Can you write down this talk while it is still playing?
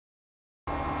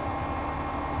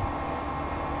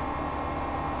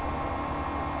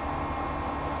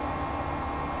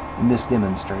In this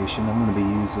demonstration, I'm going to be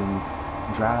using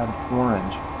dried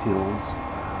orange peels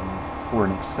for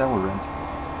an accelerant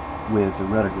with the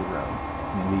Rudiger Roll.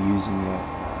 I'm going to be using it,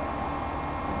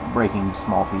 breaking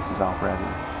small pieces off rather,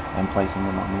 and placing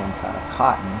them on the inside of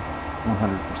cotton,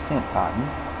 100% cotton,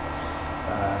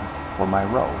 for my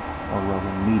roll, or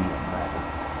rolling medium rather.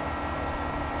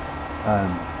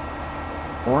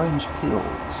 Orange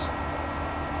peels.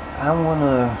 I want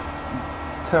to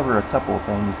cover a couple of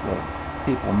things that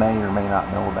people may or may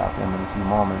not know about them in a few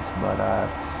moments, but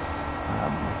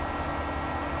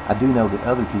I do know that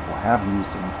other people have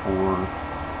used them for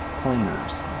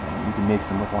cleaners. You can mix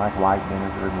them with like white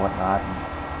vinegar and whatnot and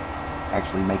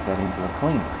actually make that into a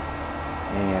cleaner.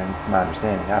 And from my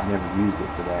understanding, I've never used it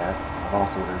for that. I've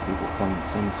also heard people clean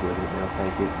sinks with it. They'll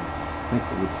take it and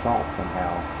mix it with salt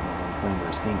somehow and then clean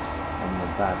their sinks on the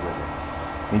inside with it.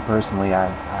 Me personally, I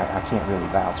can't really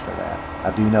vouch for that. I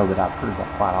do know that I've heard that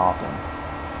quite often.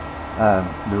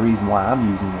 The reason why I'm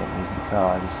using it is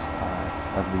because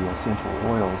of the essential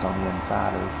oils on the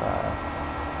inside of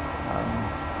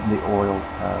the oil,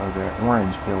 or the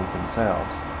orange peels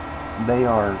themselves. They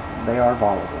are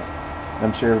volatile.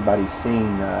 I'm sure everybody's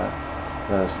seen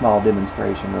the small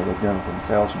demonstration, or they've done it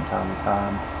themselves from time to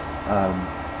time,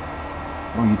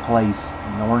 where you place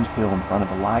an orange peel in front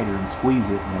of a lighter and squeeze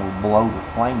it and it'll blow the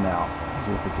flame out as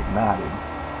if it's ignited.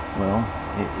 Well,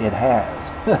 it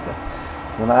has.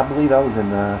 When I believe I was in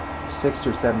the 6th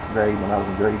or 7th grade, when I was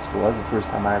in grade school, that was the first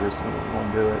time I ever seen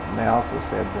anyone do it. And they also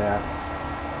said that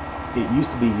it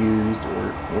used to be used,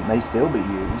 or it may still be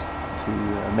used, to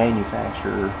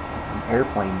manufacture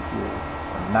airplane fuel,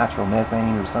 or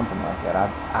nitromethane or something like that.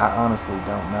 I honestly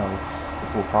don't know the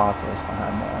full process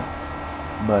behind that.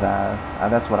 But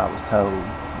that's what I was told.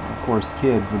 And of course,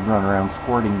 kids would run around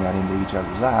squirting that into each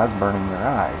other's eyes, burning their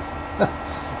eyes.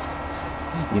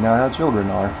 You know how children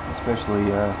are, especially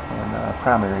in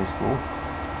primary school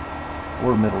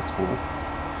or middle school.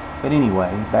 But anyway,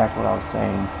 back what I was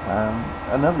saying.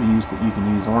 Another use that you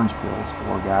can use orange peels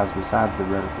for, guys, besides the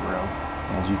Rudiger Roll.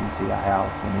 As you can see, I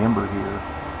have an ember here,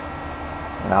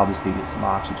 and I'll just feed it some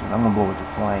oxygen. I'm going to blow it to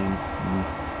flame and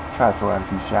try to throw out a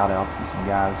few shout outs to some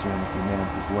guys here in a few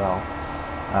minutes as well.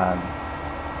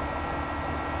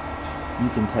 You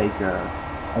can take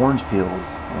orange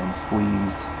peels and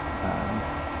squeeze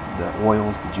the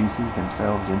oils, the juices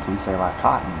themselves into, say, like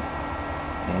cotton,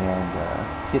 and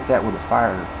hit that with a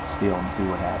fire still and see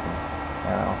what happens.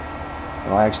 You know,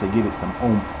 it'll actually give it some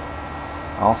oomph.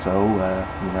 Also,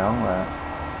 you know,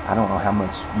 I don't know how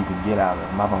much you can get out of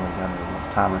them. I've only done it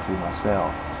a time or two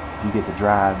myself. If you get the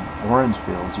dried orange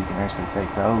peels, you can actually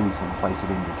take those and place it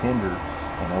in your tinder,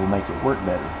 and it'll make it work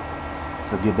better.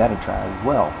 So give that a try as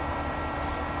well.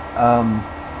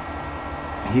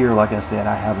 Here, like I said,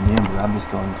 I have an ember. I'm just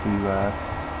going to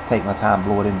take my time,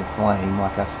 blow it into flame.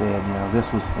 Like I said, you know,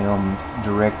 this was filmed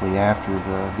directly after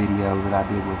the video that I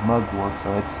did with mugwort,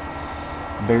 so it's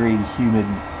very humid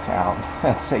out.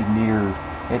 I'd say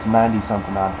it's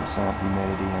 90-something odd percent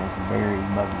humidity, and it's very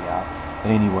muggy out.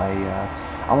 But anyway,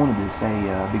 I wanted to say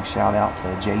a big shout out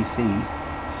to JC,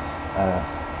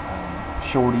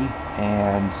 Shorty,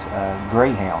 and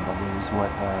Greyhound, I believe is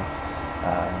what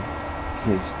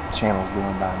his channel's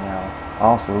going by now.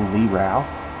 Also, Lee Ralph,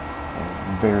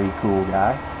 a very cool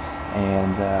guy,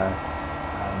 and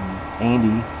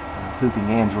Andy,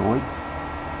 Pooping Android,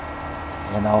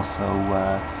 and also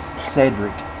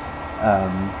Cedric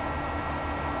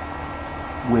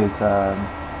with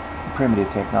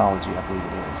Primitive Technology, I believe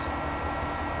it is.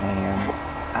 And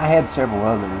I had several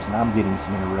others, and I'm getting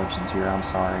some interruptions here. I'm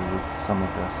sorry with some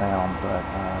of the sound, but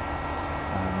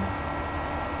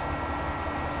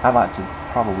I'd like to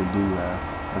probably do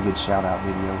a good shout out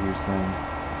video here soon.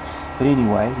 But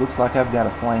anyway, looks like I've got a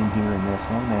flame here in this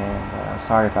one, and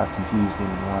sorry if I've confused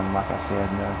anyone. Like I said,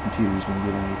 the computer's been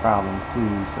giving me problems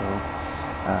too, so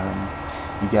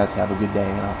you guys have a good day,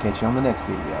 and I'll catch you on the next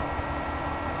video.